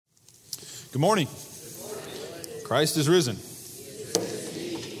Good morning. Christ is risen.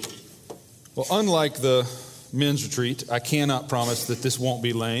 Well, unlike the men's retreat, I cannot promise that this won't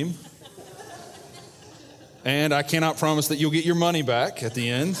be lame. And I cannot promise that you'll get your money back at the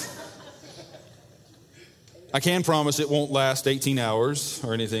end. I can promise it won't last 18 hours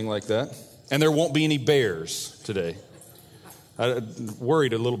or anything like that. And there won't be any bears today. I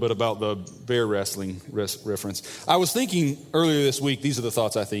worried a little bit about the bear wrestling reference. I was thinking earlier this week, these are the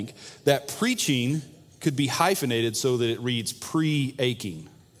thoughts I think, that preaching could be hyphenated so that it reads pre-aching.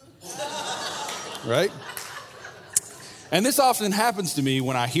 Right? And this often happens to me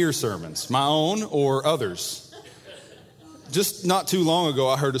when I hear sermons, my own or others. Just not too long ago,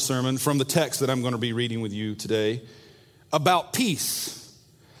 I heard a sermon from the text that I'm going to be reading with you today about peace.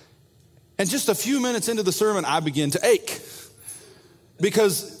 And just a few minutes into the sermon, I began to ache.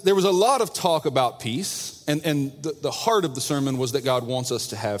 Because there was a lot of talk about peace, and the heart of the sermon was that God wants us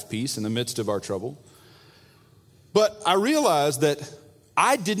to have peace in the midst of our trouble. But I realized that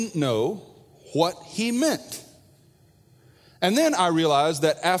I didn't know what he meant. And then I realized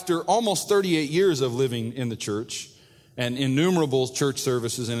that after almost 38 years of living in the church, and innumerable church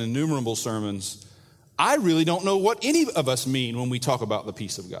services and innumerable sermons, I really don't know what any of us mean when we talk about the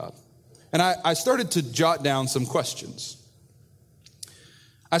peace of God. And I started to jot down some questions.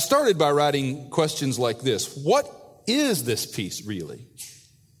 I started by writing questions like this. What is this peace really?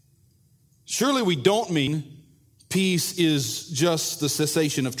 Surely we don't mean peace is just the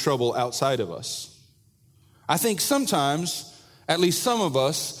cessation of trouble outside of us. I think sometimes, at least some of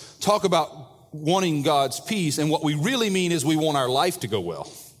us, talk about wanting God's peace, and what we really mean is we want our life to go well.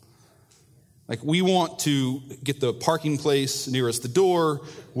 Like we want to get the parking place nearest the door.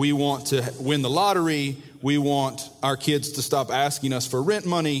 We want to win the lottery. We want our kids to stop asking us for rent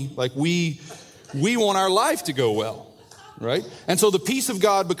money. Like we want our life to go well, right? And so the peace of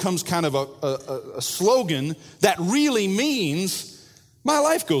God becomes kind of a slogan that really means my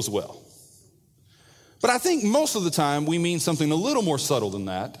life goes well. But I think most of the time we mean something a little more subtle than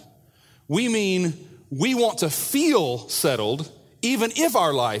that. We mean we want to feel settled even if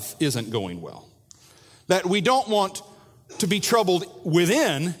our life isn't going well. That we don't want to be troubled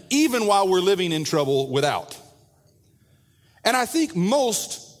within, even while we're living in trouble without. And I think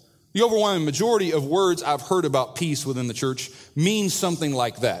the overwhelming majority of words I've heard about peace within the church means something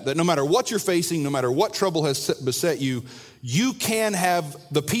like that. That no matter what you're facing, no matter what trouble has beset you, you can have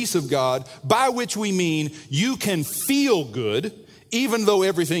the peace of God, by which we mean you can feel good, even though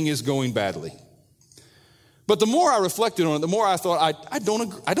everything is going badly. But the more I reflected on it, the more I thought, I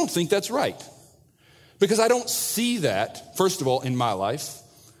don't think that's right. Because I don't see that, first of all, in my life.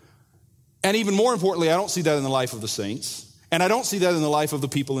 And even more importantly, I don't see that in the life of the saints. And I don't see that in the life of the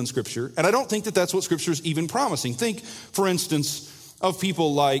people in Scripture. And I don't think that that's what Scripture is even promising. Think, for instance, of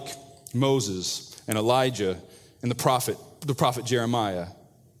people like Moses and Elijah and the prophet Jeremiah.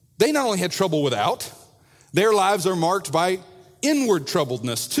 They not only had trouble without, their lives are marked by inward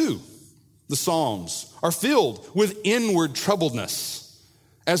troubledness too. The Psalms are filled with inward troubledness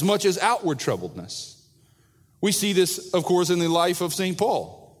as much as outward troubledness. We see this, of course, in the life of St.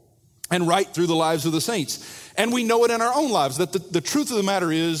 Paul and right through the lives of the saints. And we know it in our own lives, that the truth of the matter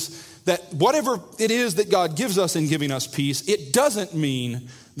is that whatever it is that God gives us in giving us peace, it doesn't mean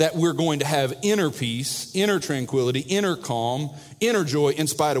that we're going to have inner peace, inner tranquility, inner calm, inner joy in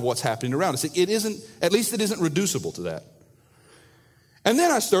spite of what's happening around us. It isn't reducible to that. And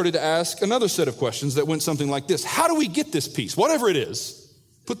then I started to ask another set of questions that went something like this. How do we get this peace? Whatever it is,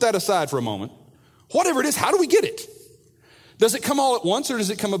 put that aside for a moment. Whatever it is, how do we get it? Does it come all at once or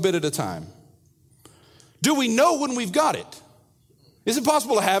does it come a bit at a time? Do we know when we've got it? Is it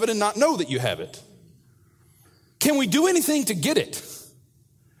possible to have it and not know that you have it? Can we do anything to get it?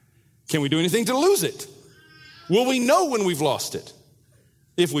 Can we do anything to lose it? Will we know when we've lost it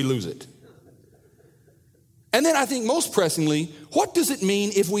if we lose it? And then I think most pressingly, what does it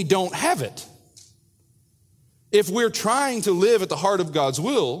mean if we don't have it? If we're trying to live at the heart of God's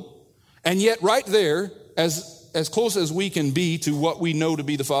will, and yet right there, as close as we can be to what we know to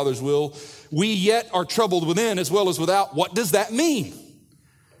be the Father's will, we yet are troubled within as well as without. What does that mean?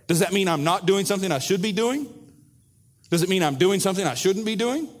 Does that mean I'm not doing something I should be doing? Does it mean I'm doing something I shouldn't be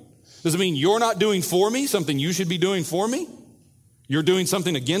doing? Does it mean you're not doing for me something you should be doing for me? You're doing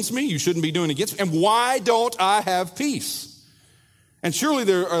something against me you shouldn't be doing against me? And why don't I have peace? And surely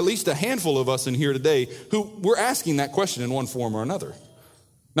there are at least a handful of us in here today who we're asking that question in one form or another.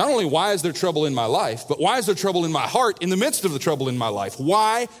 Not only why is there trouble in my life, but why is there trouble in my heart in the midst of the trouble in my life?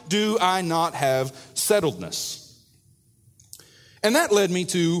 Why do I not have settledness? And that led me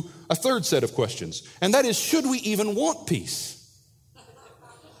to a third set of questions, and that is, should we even want peace?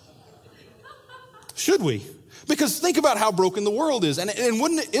 Should we? Because think about how broken the world is. And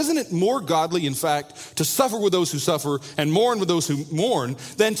isn't it more godly, in fact, to suffer with those who suffer and mourn with those who mourn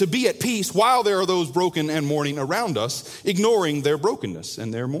than to be at peace while there are those broken and mourning around us, ignoring their brokenness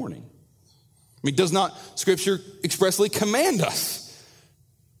and their mourning? I mean, does not Scripture expressly command us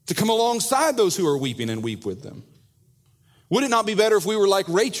to come alongside those who are weeping and weep with them? Would it not be better if we were like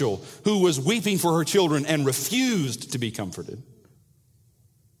Rachel, who was weeping for her children and refused to be comforted?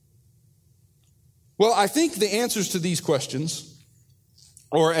 Well, I think the answers to these questions,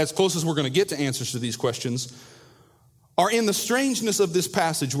 or as close as we're going to get to answers to these questions, are in the strangeness of this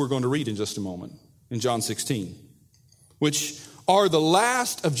passage we're going to read in just a moment, in John 16, which are the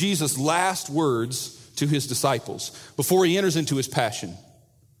last of Jesus' last words to his disciples before he enters into his passion.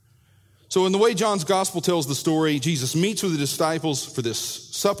 So in the way John's gospel tells the story, Jesus meets with the disciples for this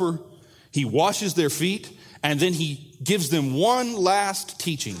supper. He washes their feet, and then he gives them one last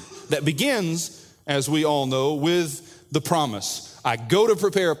teaching that begins, as we all know, with the promise. I go to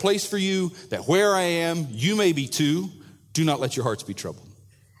prepare a place for you, that where I am, you may be too. Do not let your hearts be troubled.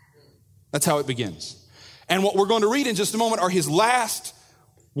 That's how it begins. And what we're going to read in just a moment are his last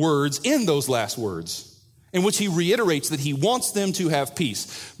words in those last words, in which he reiterates that he wants them to have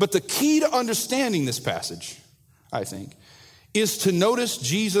peace. But the key to understanding this passage, I think, is to notice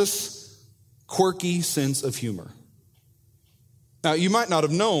Jesus' quirky sense of humor. Now, you might not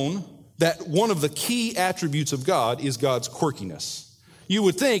have known that one of the key attributes of God is God's quirkiness. You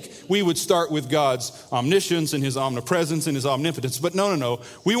would think we would start with God's omniscience and his omnipresence and his omnipotence, but no.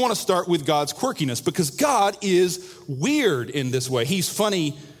 We want to start with God's quirkiness because God is weird in this way. He's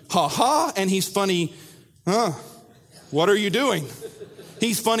funny, ha, and he's funny, what are you doing?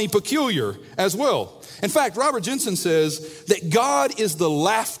 He's funny, peculiar as well. In fact, Robert Jensen says that God is the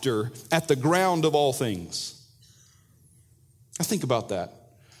laughter at the ground of all things. Now think about that.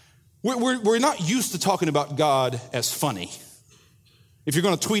 We're not used to talking about God as funny. If you're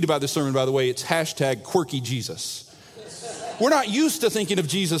going to tweet about this sermon, by the way, it's #QuirkyJesus. We're not used to thinking of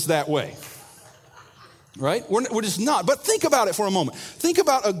Jesus that way, right? We're just not. But think about it for a moment. Think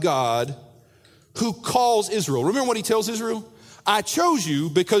about a God who calls Israel. Remember what he tells Israel? I chose you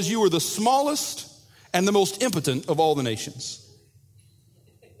because you were the smallest and the most impotent of all the nations.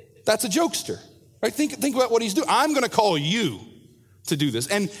 That's a jokester, right? Think about what he's doing. I'm going to call you to do this.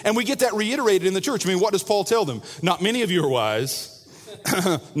 And we get that reiterated in the church. I mean, what does Paul tell them? Not many of you are wise.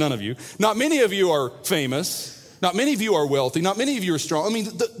 None of you. Not many of you are famous. Not many of you are wealthy. Not many of you are strong. I mean,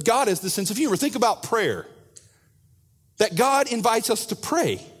 God has this sense of humor. Think about prayer. That God invites us to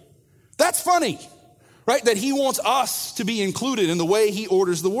pray. That's funny, right? That he wants us to be included in the way he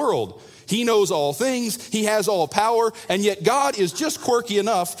orders the world. He knows all things. He has all power. And yet God is just quirky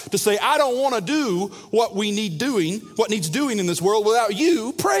enough to say, I don't want to do what needs doing in this world without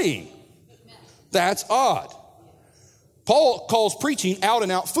you praying. That's odd. Paul calls preaching out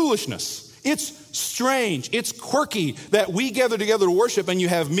and out foolishness. It's strange. It's quirky that we gather together to worship and you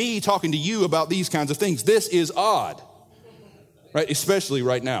have me talking to you about these kinds of things. This is odd, right? Especially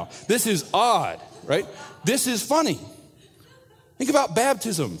right now. This is odd, right? This is funny. Think about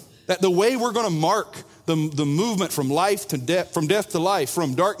baptism. That the way we're going to mark the movement from life to death, from death to life,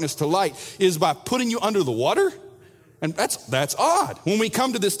 from darkness to light, is by putting you under the water. And that's odd. When we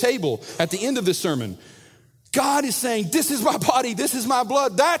come to this table at the end of this sermon, God is saying, this is my body, this is my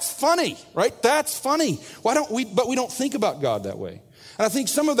blood. That's funny, right? That's funny. But we don't think about God that way. And I think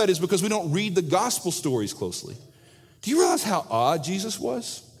some of that is because we don't read the gospel stories closely. Do you realize how odd Jesus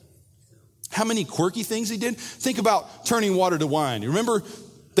was? How many quirky things he did? Think about turning water to wine. You remember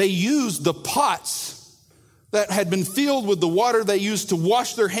they used the pots that had been filled with the water they used to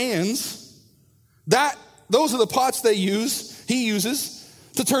wash their hands. Those are the pots he uses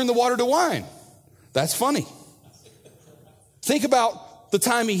to turn the water to wine. That's funny. Think about the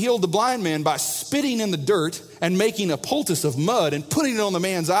time he healed the blind man by spitting in the dirt and making a poultice of mud and putting it on the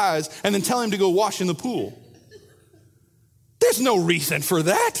man's eyes and then telling him to go wash in the pool. There's no reason for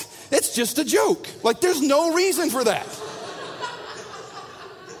that. It's just a joke. Like, there's no reason for that.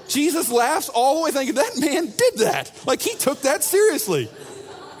 Jesus laughs all the way thinking, that man did that. Like, he took that seriously.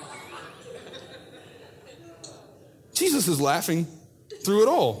 Jesus is laughing through it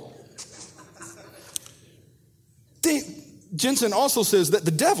all. Jensen also says that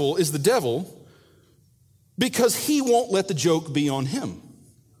the devil is the devil because he won't let the joke be on him.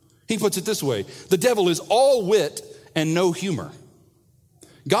 He puts it this way: the devil is all wit and no humor.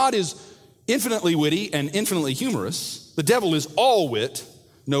 God is infinitely witty and infinitely humorous. The devil is all wit,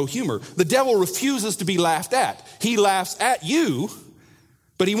 no humor. The devil refuses to be laughed at. He laughs at you,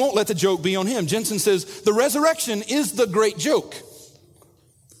 but he won't let the joke be on him. Jensen says the resurrection is the great joke.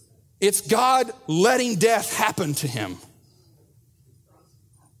 It's God letting death happen to him.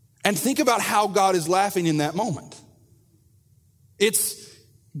 And think about how God is laughing in that moment. It's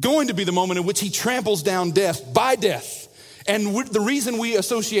going to be the moment in which he tramples down death by death. And the reason we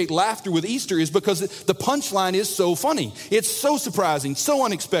associate laughter with Easter is because the punchline is so funny. It's so surprising, so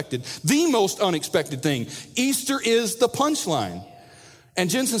unexpected. The most unexpected thing. Easter is the punchline. And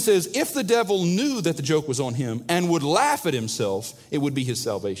Jensen says, if the devil knew that the joke was on him and would laugh at himself, it would be his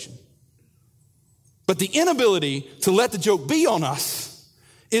salvation. But the inability to let the joke be on us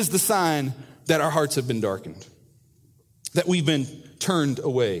is the sign that our hearts have been darkened, that we've been turned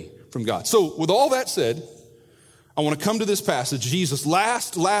away from God. So with all that said, I want to come to this passage, Jesus'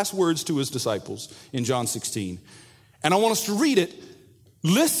 last words to his disciples in John 16. And I want us to read it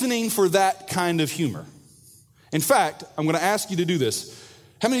listening for that kind of humor. In fact, I'm going to ask you to do this.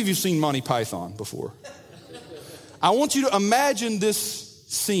 How many of you have seen Monty Python before? I want you to imagine this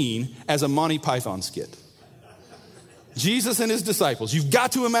scene as a Monty Python skit. Jesus and his disciples. You've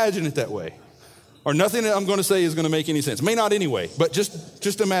got to imagine it that way. Or nothing that I'm going to say is going to make any sense. May not anyway, but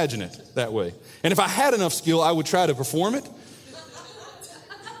just imagine it that way. And if I had enough skill, I would try to perform it.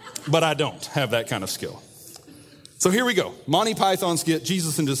 But I don't have that kind of skill. So here we go. Monty Python skit,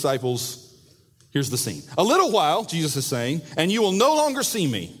 Jesus and disciples. Here's the scene. A little while, Jesus is saying, and you will no longer see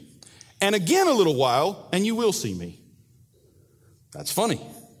me. And again a little while, and you will see me. That's funny.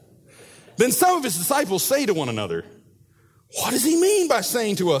 Then some of his disciples say to one another, what does he mean by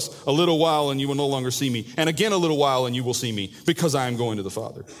saying to us, a little while and you will no longer see me, and again a little while and you will see me, because I am going to the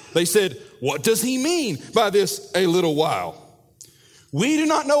Father? They said, what does he mean by this, a little while? We do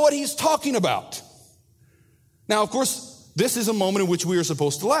not know what he's talking about. Now, of course, this is a moment in which we are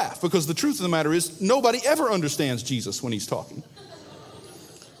supposed to laugh, because the truth of the matter is nobody ever understands Jesus when he's talking.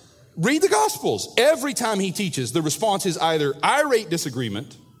 Read the Gospels. Every time he teaches, the response is either irate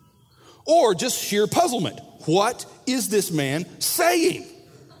disagreement or just sheer puzzlement. What is this man saying?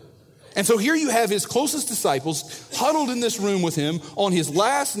 And so here you have his closest disciples huddled in this room with him on his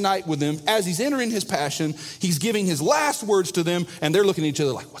last night with him. As he's entering his passion, he's giving his last words to them, and they're looking at each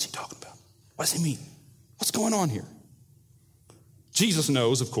other like, what's he talking about? What does he mean? What's going on here? Jesus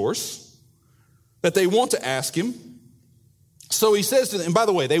knows, of course, that they want to ask him. So he says to them, and by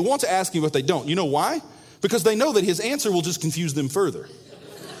the way, they want to ask him, but they don't. You know why? Because they know that his answer will just confuse them further.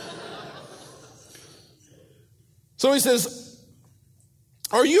 So he says,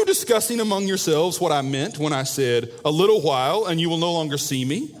 are you discussing among yourselves what I meant when I said, a little while and you will no longer see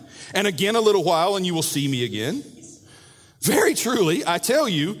me, and again a little while and you will see me again? Very truly, I tell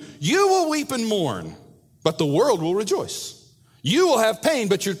you, you will weep and mourn, but the world will rejoice. You will have pain,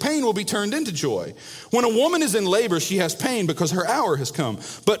 but your pain will be turned into joy. When a woman is in labor, she has pain because her hour has come.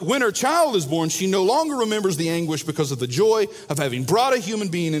 But when her child is born, she no longer remembers the anguish because of the joy of having brought a human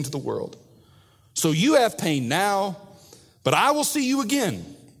being into the world. So you have pain now, but I will see you again,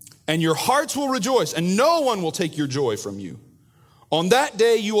 and your hearts will rejoice, and no one will take your joy from you. On that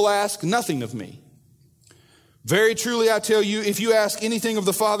day you will ask nothing of me. Very truly I tell you, if you ask anything of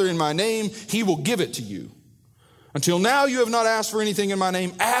the Father in my name, he will give it to you. Until now you have not asked for anything in my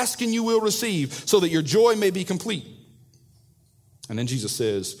name. Ask and you will receive, so that your joy may be complete. And then Jesus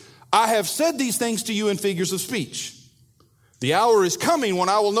says, I have said these things to you in figures of speech. The hour is coming when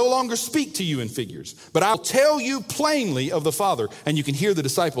I will no longer speak to you in figures, but I'll tell you plainly of the Father. And you can hear the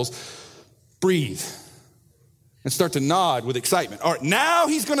disciples breathe and start to nod with excitement. All right, now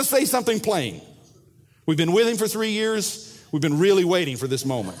he's going to say something plain. We've been with him for 3 years. We've been really waiting for this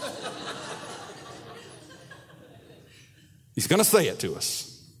moment. He's going to say it to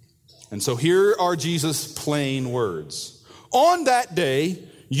us. And so here are Jesus' plain words. On that day,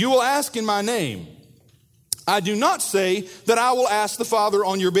 you will ask in my name. I do not say that I will ask the Father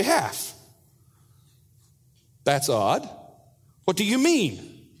on your behalf. That's odd. What do you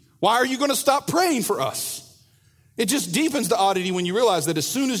mean? Why are you going to stop praying for us? It just deepens the oddity when you realize that as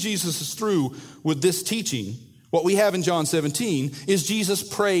soon as Jesus is through with this teaching, what we have in John 17 is Jesus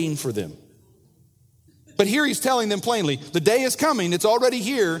praying for them. But here he's telling them plainly, the day is coming, it's already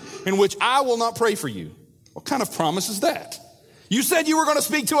here, in which I will not pray for you. What kind of promise is that? You said you were going to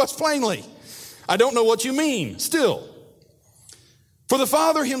speak to us plainly. I don't know what you mean still. For the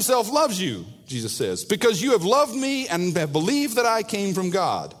Father himself loves you, Jesus says, because you have loved me and have believed that I came from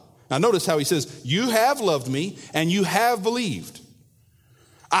God. Now notice how he says, you have loved me and you have believed.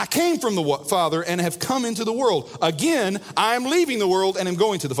 I came from the Father and have come into the world. Again, I am leaving the world and am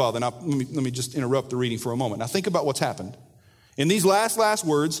going to the Father. Now, let me just interrupt the reading for a moment. Now, think about what's happened. In these last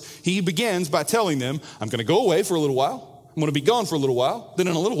words, he begins by telling them, I'm going to go away for a little while. I'm going to be gone for a little while. Then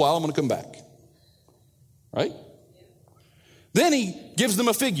in a little while, I'm going to come back. Right? Then he gives them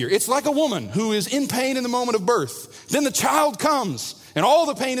a figure. It's like a woman who is in pain in the moment of birth. Then the child comes and all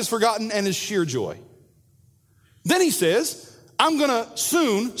the pain is forgotten and is sheer joy. Then he says, I'm going to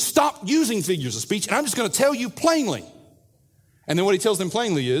soon stop using figures of speech and I'm just going to tell you plainly. And then what he tells them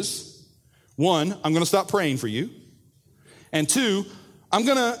plainly is, 1, I'm going to stop praying for you. And 2, I'm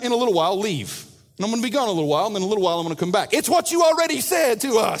going to, in a little while, leave. And I'm going to be gone a little while, and then in a little while I'm going to come back. It's what you already said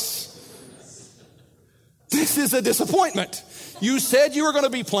to us. This is a disappointment. You said you were going to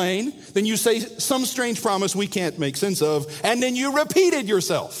be plain, then you say some strange promise we can't make sense of, and then you repeated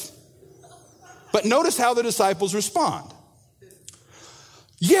yourself. But notice how the disciples respond.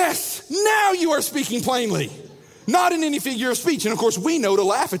 Yes, now you are speaking plainly, not in any figure of speech. And of course, we know to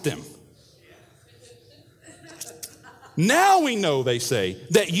laugh at them. Now we know, they say,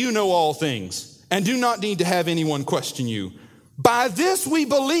 that you know all things and do not need to have anyone question you. By this we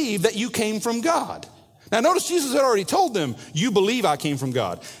believe that you came from God. Now notice Jesus had already told them, you believe I came from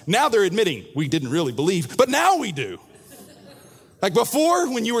God. Now they're admitting, we didn't really believe, but now we do. Like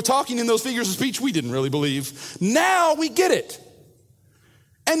before, when you were talking in those figures of speech, we didn't really believe. Now we get it.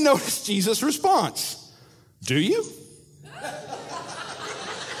 And notice Jesus' response. Do you?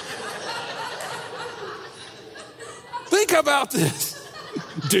 Think about this.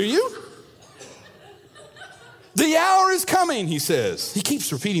 Do you? The hour is coming, he says. He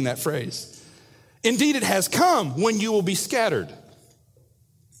keeps repeating that phrase. Indeed, it has come when you will be scattered.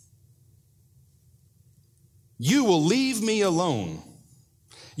 You will leave me alone.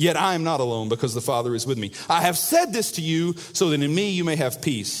 Yet I am not alone because the Father is with me. I have said this to you so that in me you may have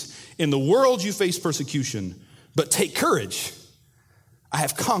peace. In the world you face persecution, but take courage. I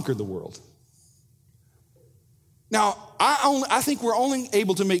have conquered the world. Now, I think we're only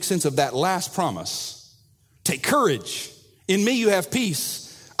able to make sense of that last promise. Take courage. In me you have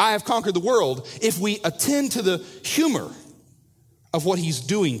peace. I have conquered the world, if we attend to the humor of what he's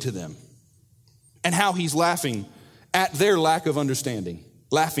doing to them and how he's laughing at their lack of understanding,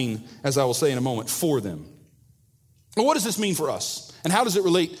 laughing, as I will say in a moment, for them. Well, what does this mean for us? And how does it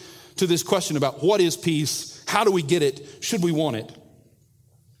relate to this question about what is peace? How do we get it? Should we want it?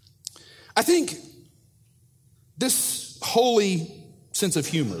 I think this holy sense of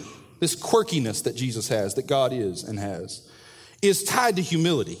humor, this quirkiness that Jesus has, that God is and has, is tied to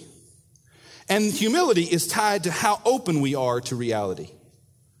humility. And humility is tied to how open we are to reality.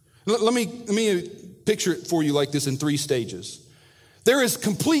 Let me picture it for you like this in 3 stages. There is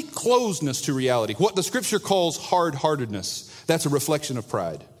complete closeness to reality, what the scripture calls hard-heartedness. That's a reflection of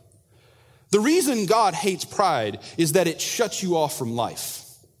pride. The reason God hates pride is that it shuts you off from life.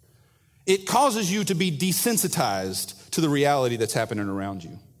 It causes you to be desensitized to the reality that's happening around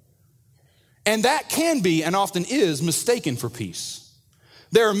you. And that can be, and often is, mistaken for peace.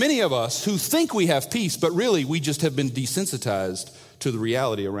 There are many of us who think we have peace, but really we just have been desensitized to the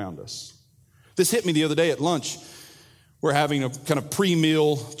reality around us. This hit me the other day at lunch. We're having a kind of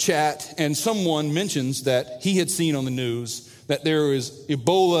pre-meal chat, and someone mentions that he had seen on the news that there is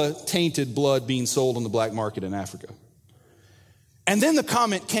Ebola-tainted blood being sold on the black market in Africa. And then the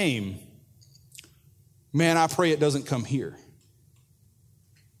comment came, man, I pray it doesn't come here.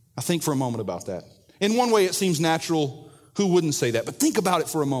 I think for a moment about that. In one way, it seems natural. Who wouldn't say that? But think about it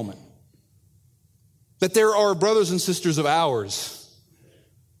for a moment. That there are brothers and sisters of ours,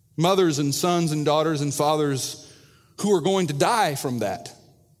 mothers and sons and daughters and fathers who are going to die from that.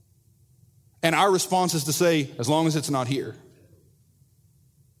 And our response is to say, as long as it's not here.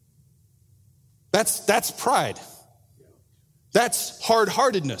 That's pride. That's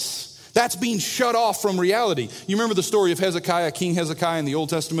hard-heartedness. That's being shut off from reality. You remember the story of Hezekiah, King Hezekiah in the Old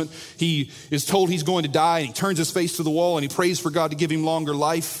Testament? He is told he's going to die, and he turns his face to the wall, and he prays for God to give him longer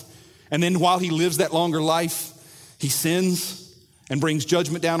life. And then while he lives that longer life, he sins and brings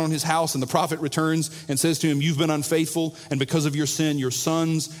judgment down on his house. And the prophet returns and says to him, you've been unfaithful, and because of your sin, your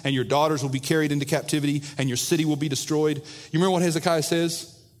sons and your daughters will be carried into captivity, and your city will be destroyed. You remember what Hezekiah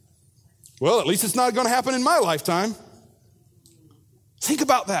says? Well, at least it's not going to happen in my lifetime. Think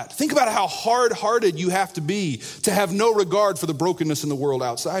about that. Think about how hard-hearted you have to be to have no regard for the brokenness in the world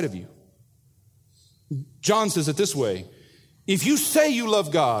outside of you. John says it this way. If you say you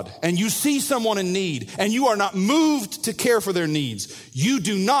love God and you see someone in need and you are not moved to care for their needs, you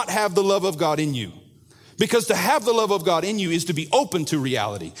do not have the love of God in you. Because to have the love of God in you is to be open to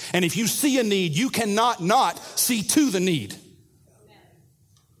reality. And if you see a need, you cannot not see to the need.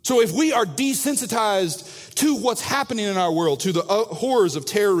 So if we are desensitized to what's happening in our world, to the horrors of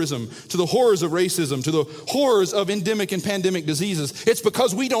terrorism, to the horrors of racism, to the horrors of endemic and pandemic diseases, it's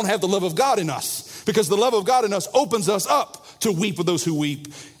because we don't have the love of God in us. Because the love of God in us opens us up to weep with those who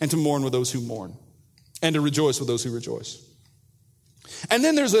weep and to mourn with those who mourn and to rejoice with those who rejoice. And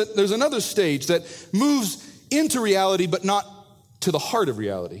then there's another stage that moves into reality, but not to the heart of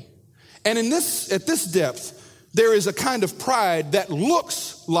reality. And at this depth, there is a kind of pride that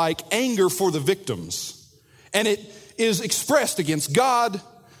looks like anger for the victims. And it is expressed against God,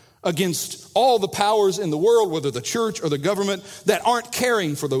 against all the powers in the world, whether the church or the government, that aren't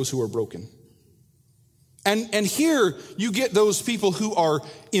caring for those who are broken. And here you get those people who are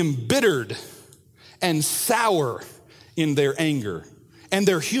embittered and sour in their anger, and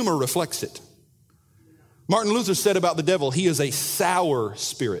their humor reflects it. Martin Luther said about the devil, he is a sour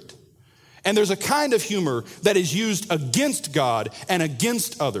spirit. And there's a kind of humor that is used against God and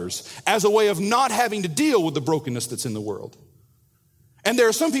against others as a way of not having to deal with the brokenness that's in the world. And there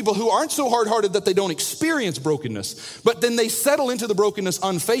are some people who aren't so hard-hearted that they don't experience brokenness, but then they settle into the brokenness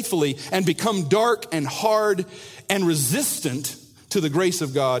unfaithfully and become dark and hard and resistant to the grace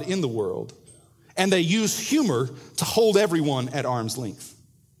of God in the world. And they use humor to hold everyone at arm's length.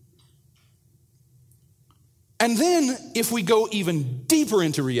 And then if we go even deeper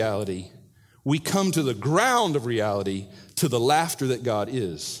into reality, we come to the ground of reality, to the laughter that God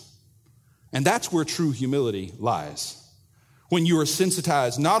is. And that's where true humility lies. When you are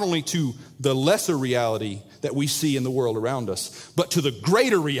sensitized not only to the lesser reality that we see in the world around us, but to the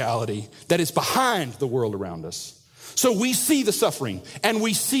greater reality that is behind the world around us. So we see the suffering, and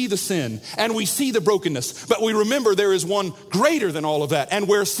we see the sin, and we see the brokenness, but we remember there is one greater than all of that, and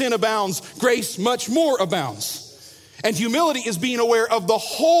where sin abounds, grace much more abounds. And humility is being aware of the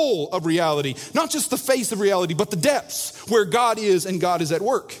whole of reality, not just the face of reality, but the depths where God is and God is at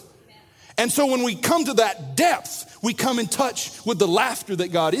work. And so when we come to that depth, we come in touch with the laughter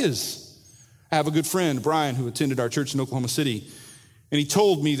that God is. I have a good friend, Brian, who attended our church in Oklahoma City, and he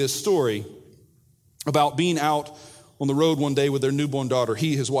told me this story about being out on the road one day with their newborn daughter,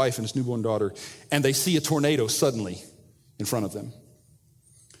 he, his wife, and his newborn daughter, and they see a tornado suddenly in front of them.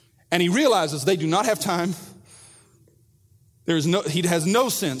 And he realizes they do not have time. He has no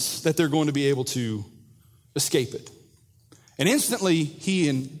sense that they're going to be able to escape it. And instantly, he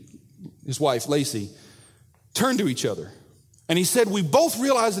and his wife, Lacey, turned to each other. And he said, we both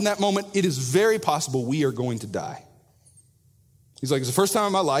realized in that moment, it is very possible we are going to die. He's like, it's the first time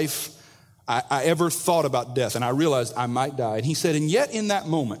in my life I ever thought about death, and I realized I might die. And he said, and yet in that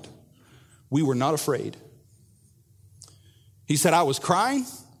moment, we were not afraid. He said, I was crying,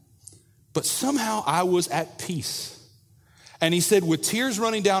 but somehow I was at peace. And he said, with tears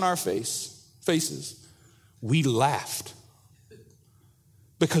running down our faces, we laughed.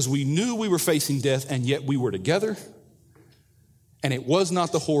 Because we knew we were facing death, and yet we were together, and it was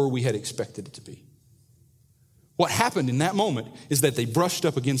not the horror we had expected it to be. What happened in that moment is that they brushed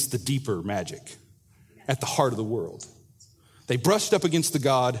up against the deeper magic at the heart of the world. They brushed up against the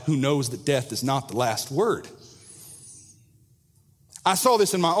God who knows that death is not the last word. I saw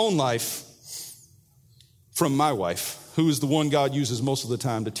this in my own life from my wife, who is the one God uses most of the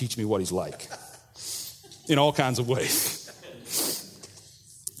time to teach me what he's like in all kinds of ways.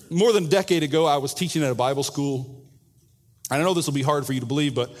 More than a decade ago, I was teaching at a Bible school. I know this will be hard for you to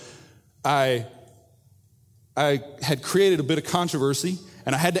believe, but I had created a bit of controversy,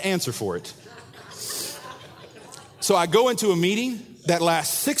 and I had to answer for it. So I go into a meeting that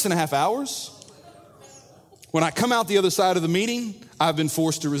lasts 6.5 hours. When I come out the other side of the meeting, I've been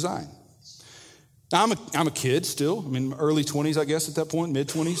forced to resign. Now, I'm a kid still. I'm in my early 20s, I guess, at that point,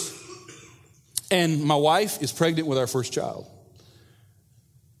 mid-20s. And my wife is pregnant with our first child.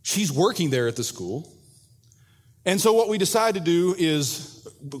 She's working there at the school. And so what we decide to do is,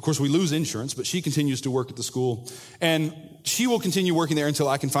 of course, we lose insurance, but she continues to work at the school. And she will continue working there until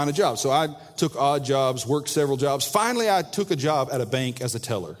I can find a job. So I took odd jobs, worked several jobs. Finally, I took a job at a bank as a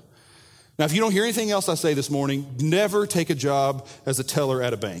teller. Now, if you don't hear anything else I say this morning, never take a job as a teller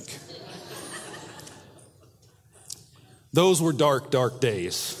at a bank. Those were dark, dark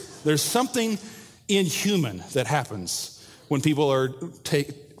days. There's something inhuman that happens when people are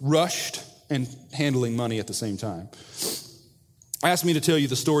rushed and handling money at the same time. Asked me to tell you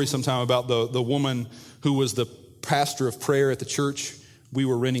the story sometime about the woman who was the pastor of prayer at the church we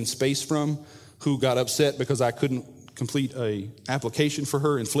were renting space from, who got upset because I couldn't complete an application for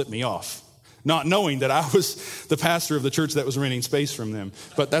her and flipped me off, not knowing that I was the pastor of the church that was renting space from them.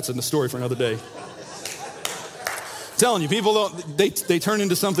 But that's a story for another day. Telling you, people they turn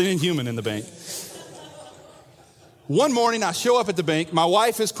into something inhuman in the bank. One morning, I show up at the bank. My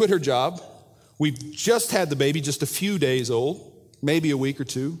wife has quit her job. We've just had the baby, just a few days old, maybe a week or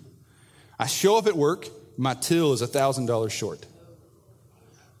two. I show up at work. My till is $1,000 short.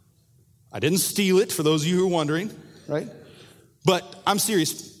 I didn't steal it, for those of you who are wondering, right? But I'm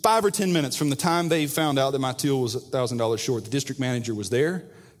serious, 5 or 10 minutes from the time they found out that my till was $1,000 short, the district manager was there,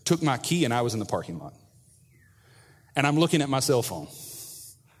 took my key, and I was in the parking lot. And I'm looking at my cell phone.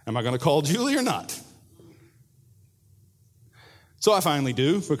 Am I going to call Julie or not? So I finally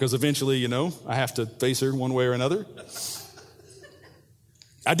do, because eventually, I have to face her one way or another.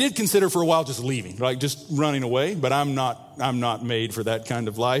 I did consider for a while just leaving, like just running away, but I'm not made for that kind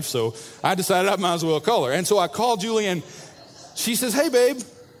of life. So I decided I might as well call her. And so I called Julie, and she says, "Hey, babe."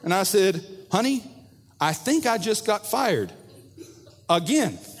 And I said, "Honey, I think I just got fired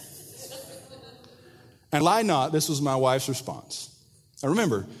again." And lie not, this was my wife's response. Now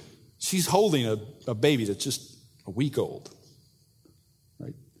remember, she's holding a baby that's just a week old.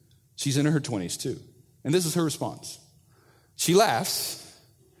 Right? She's in her 20s too. And this is her response. She laughs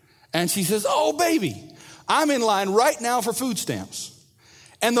and she says, "Oh, baby, I'm in line right now for food stamps.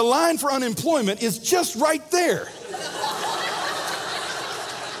 And the line for unemployment is just right there."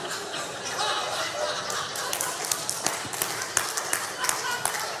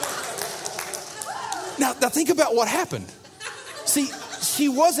 Now think about what happened. See, she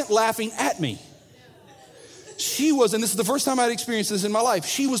wasn't laughing at me. She was, and this is the first time I'd experienced this in my life,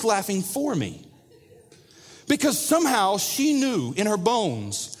 she was laughing for me. Because somehow she knew in her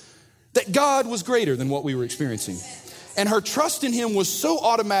bones that God was greater than what we were experiencing. And her trust in him was so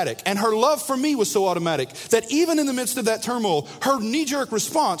automatic, and her love for me was so automatic, that even in the midst of that turmoil, her knee-jerk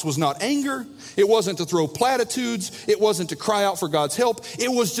response was not anger. It wasn't to throw platitudes. It wasn't to cry out for God's help.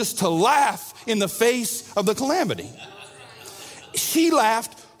 It was just to laugh in the face of the calamity. She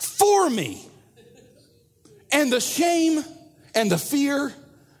laughed for me. And the shame and the fear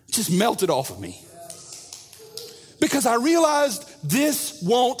just melted off of me. Because I realized this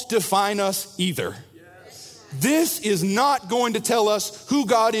won't define us either. This is not going to tell us who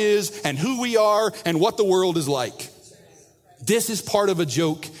God is and who we are and what the world is like. This is part of a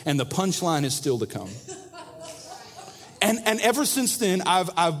joke, and the punchline is still to come. And ever since then,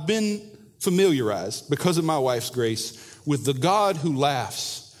 I've been familiarized, because of my wife's grace, with the God who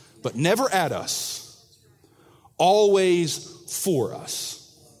laughs, but never at us, always for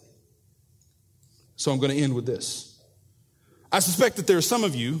us. So I'm going to end with this. I suspect that there are some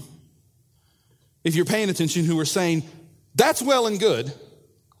of you, if you're paying attention, who are saying, "That's well and good,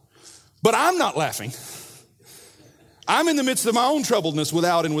 but I'm not laughing. I'm in the midst of my own troubledness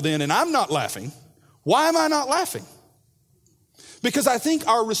without and within, and I'm not laughing. Why am I not laughing?" Because I think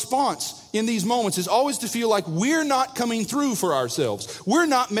our response in these moments is always to feel like we're not coming through for ourselves. We're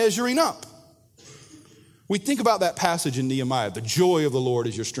not measuring up. We think about that passage in Nehemiah, "The joy of the Lord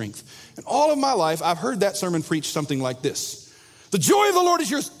is your strength." And all of my life, I've heard that sermon preached something like this: "The joy of the Lord is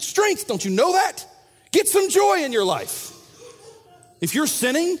your strength. Don't you know that? Get some joy in your life." If you're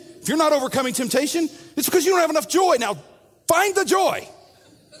sinning, if you're not overcoming temptation, it's because you don't have enough joy. Now, find the joy.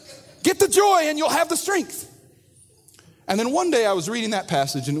 Get the joy and you'll have the strength. And then one day I was reading that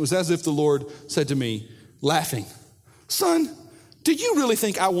passage, and it was as if the Lord said to me, laughing, "Son, do you really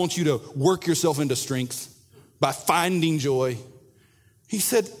think I want you to work yourself into strength by finding joy?" He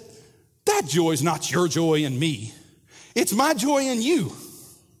said, "That joy is not your joy in me. It's my joy in you.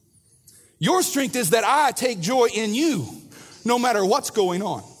 Your strength is that I take joy in you, no matter what's going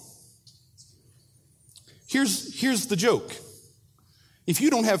on." Here's the joke. If you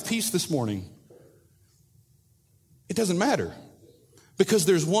don't have peace this morning, it doesn't matter, because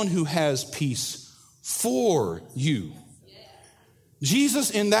there's one who has peace for you. Jesus,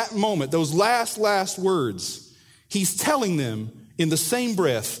 in that moment, those last words, he's telling them in the same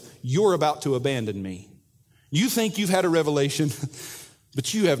breath, "You're about to abandon me. You think you've had a revelation,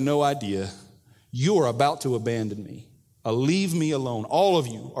 but you have no idea. You're about to abandon me. Leave me alone. All of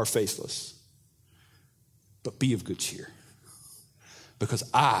you are faithless. But be of good cheer, because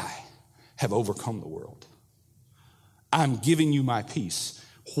I have overcome the world. I'm giving you my peace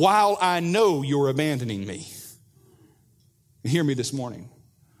while I know you're abandoning me." Hear me this morning.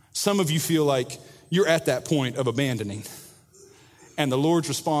 Some of you feel like you're at that point of abandoning. And the Lord's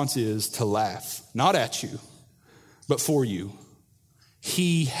response is to laugh, not at you, but for you.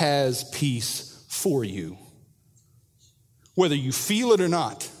 He has peace for you. Whether you feel it or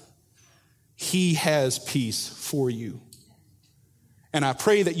not, he has peace for you. And I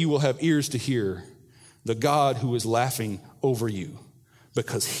pray that you will have ears to hear the God who is laughing over you,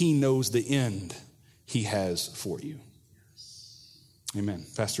 because he knows the end he has for you. Amen.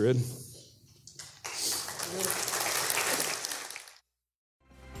 Pastor Ed.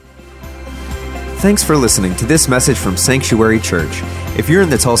 Thanks for listening to this message from Sanctuary Church. If you're in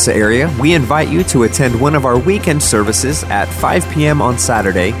the Tulsa area, we invite you to attend one of our weekend services at 5 p.m. on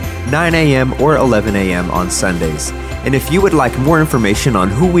Saturday, 9 a.m. or 11 a.m. on Sundays. And if you would like more information on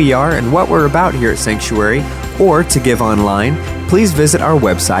who we are and what we're about here at Sanctuary, or to give online, please visit our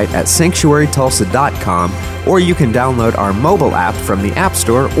website at sanctuarytulsa.com, or you can download our mobile app from the App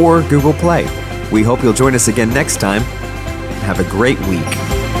Store or Google Play. We hope you'll join us again next time. Have a great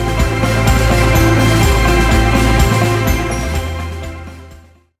week.